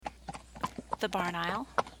The Barn Aisle,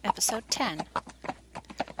 Episode 10,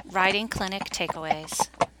 Riding Clinic Takeaways.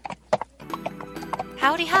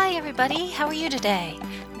 Howdy, hi everybody, how are you today?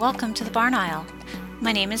 Welcome to The Barn Aisle.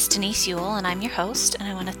 My name is Denise Ewell and I'm your host, and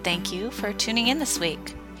I want to thank you for tuning in this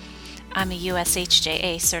week. I'm a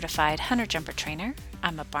USHJA certified hunter jumper trainer,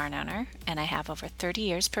 I'm a barn owner, and I have over 30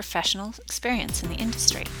 years professional experience in the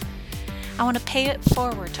industry. I want to pay it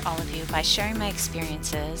forward to all of you by sharing my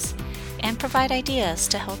experiences and provide ideas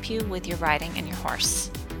to help you with your riding and your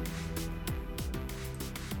horse.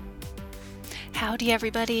 Howdy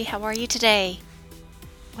everybody, how are you today?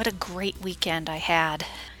 What a great weekend I had.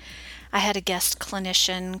 I had a guest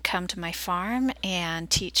clinician come to my farm and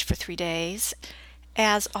teach for 3 days.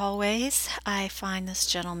 As always, I find this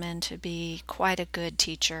gentleman to be quite a good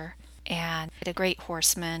teacher and a great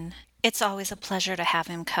horseman. It's always a pleasure to have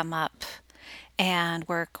him come up and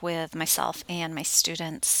work with myself and my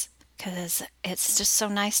students, because it's just so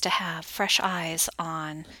nice to have fresh eyes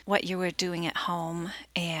on what you were doing at home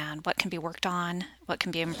and what can be worked on, what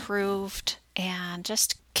can be improved, and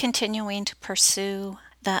just continuing to pursue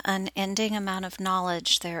the unending amount of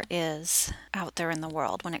knowledge there is out there in the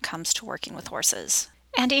world when it comes to working with horses.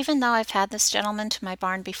 And even though I've had this gentleman to my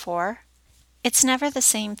barn before, it's never the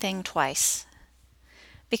same thing twice.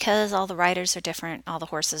 Because all the riders are different, all the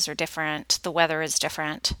horses are different, the weather is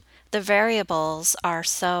different. The variables are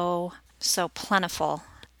so plentiful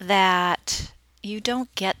that you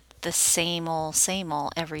don't get the same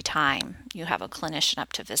old every time you have a clinician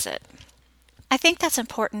up to visit. I think that's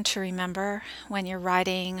important to remember when you're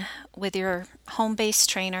riding with your home-based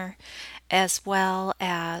trainer, as well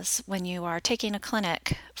as when you are taking a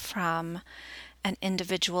clinic from an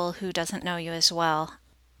individual who doesn't know you as well.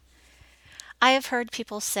 I have heard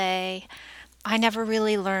people say, I never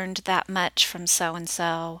really learned that much from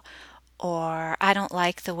so-and-so, or I don't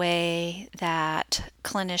like the way that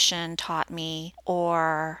clinician taught me,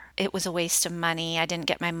 or it was a waste of money, I didn't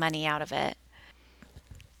get my money out of it.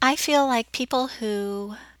 I feel like people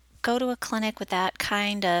who go to a clinic with that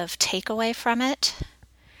kind of takeaway from it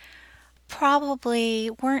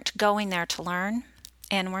probably weren't going there to learn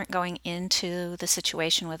and weren't going into the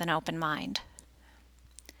situation with an open mind.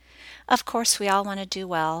 Of course, we all want to do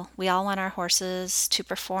well. We all want our horses to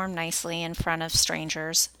perform nicely in front of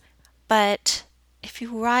strangers. But if you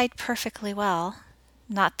ride perfectly well,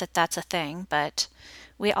 not that that's a thing, but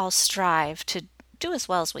we all strive to do as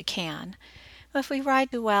well as we can. If we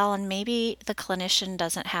ride too well and maybe the clinician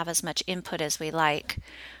doesn't have as much input as we like,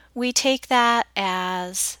 we take that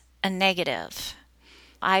as a negative.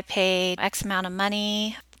 I paid X amount of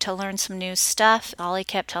money to learn some new stuff. All he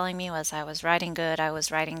kept telling me was I was riding good, I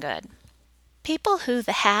was riding good. People who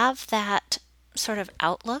have that sort of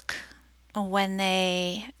outlook when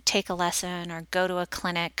they take a lesson or go to a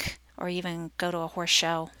clinic or even go to a horse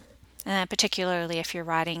show, and particularly if you're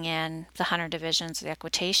riding in the hunter divisions, the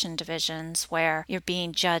equitation divisions, where you're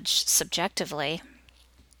being judged subjectively,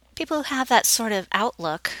 people who have that sort of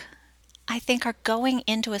outlook, I think, are going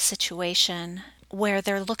into a situation where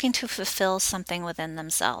they're looking to fulfill something within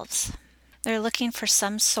themselves. They're looking for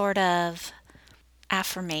some sort of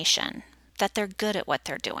affirmation that they're good at what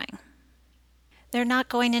they're doing. They're not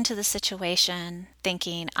going into the situation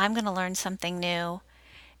thinking, I'm going to learn something new,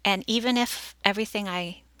 and even if everything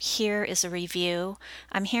I hear is a review,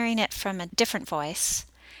 I'm hearing it from a different voice,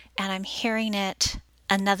 and I'm hearing it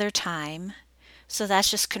another time, so that's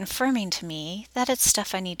just confirming to me that it's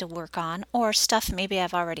stuff I need to work on, or stuff maybe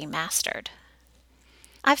I've already mastered.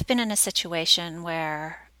 I've been in a situation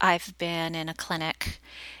where I've been in a clinic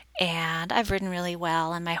and I've ridden really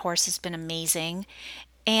well and my horse has been amazing,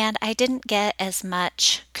 and I didn't get as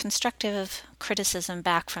much constructive criticism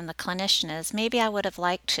back from the clinician as maybe I would have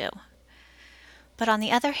liked to. But on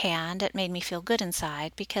the other hand, it made me feel good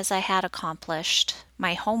inside because I had accomplished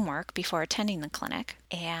my homework before attending the clinic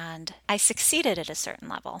and I succeeded at a certain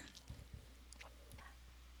level.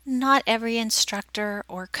 Not every instructor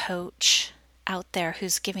or coach out there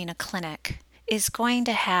who's giving a clinic is going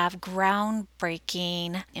to have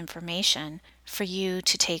groundbreaking information for you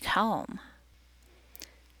to take home.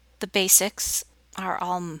 The basics are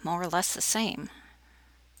all more or less the same.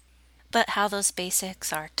 But how those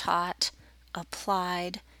basics are taught,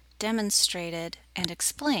 applied, demonstrated, and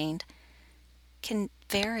explained can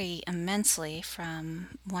vary immensely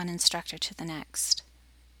from one instructor to the next.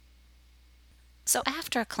 So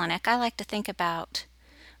after a clinic, I like to think about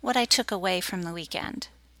what I took away from the weekend.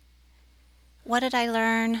 What did I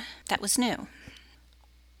learn that was new?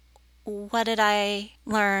 What did I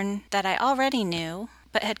learn that I already knew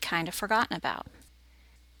but had kind of forgotten about?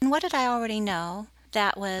 And what did I already know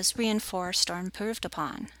that was reinforced or improved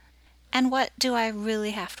upon? And what do I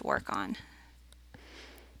really have to work on?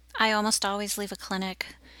 I almost always leave a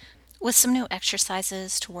clinic with some new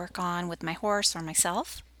exercises to work on with my horse or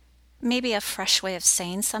myself. Maybe a fresh way of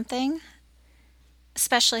saying something,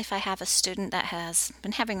 especially if I have a student that has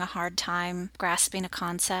been having a hard time grasping a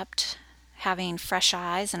concept. Having fresh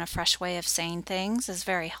eyes and a fresh way of saying things is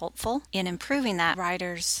very helpful in improving that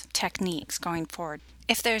rider's techniques going forward.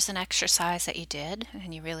 If there's an exercise that you did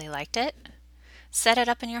and you really liked it, set it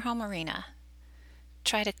up in your home arena.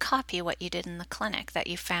 Try to copy what you did in the clinic that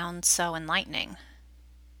you found so enlightening.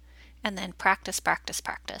 And then practice, practice,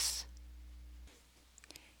 practice.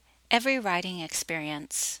 Every riding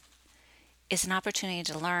experience is an opportunity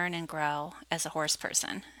to learn and grow as a horse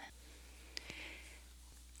person.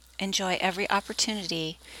 Enjoy every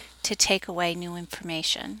opportunity to take away new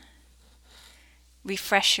information,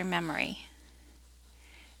 refresh your memory,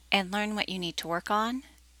 and learn what you need to work on,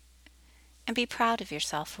 and be proud of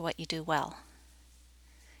yourself for what you do well.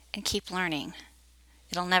 And keep learning.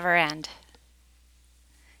 It'll never end.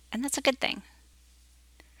 And that's a good thing.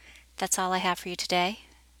 That's all I have for you today.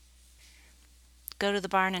 Go to the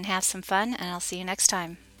barn and have some fun, and I'll see you next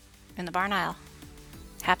time in the barn aisle.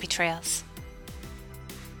 Happy trails.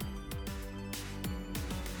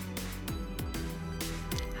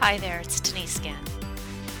 Hi there, it's Denise again.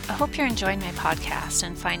 I hope you're enjoying my podcast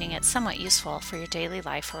and finding it somewhat useful for your daily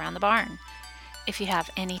life around the barn. If you have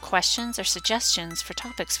any questions or suggestions for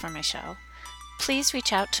topics for my show, please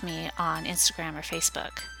reach out to me on Instagram or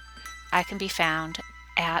Facebook. I can be found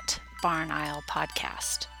at Barn Aisle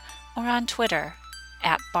Podcast or on Twitter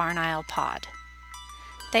at Barn Aisle Pod.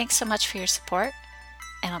 Thanks so much for your support,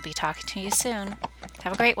 and I'll be talking to you soon.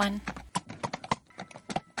 Have a great one.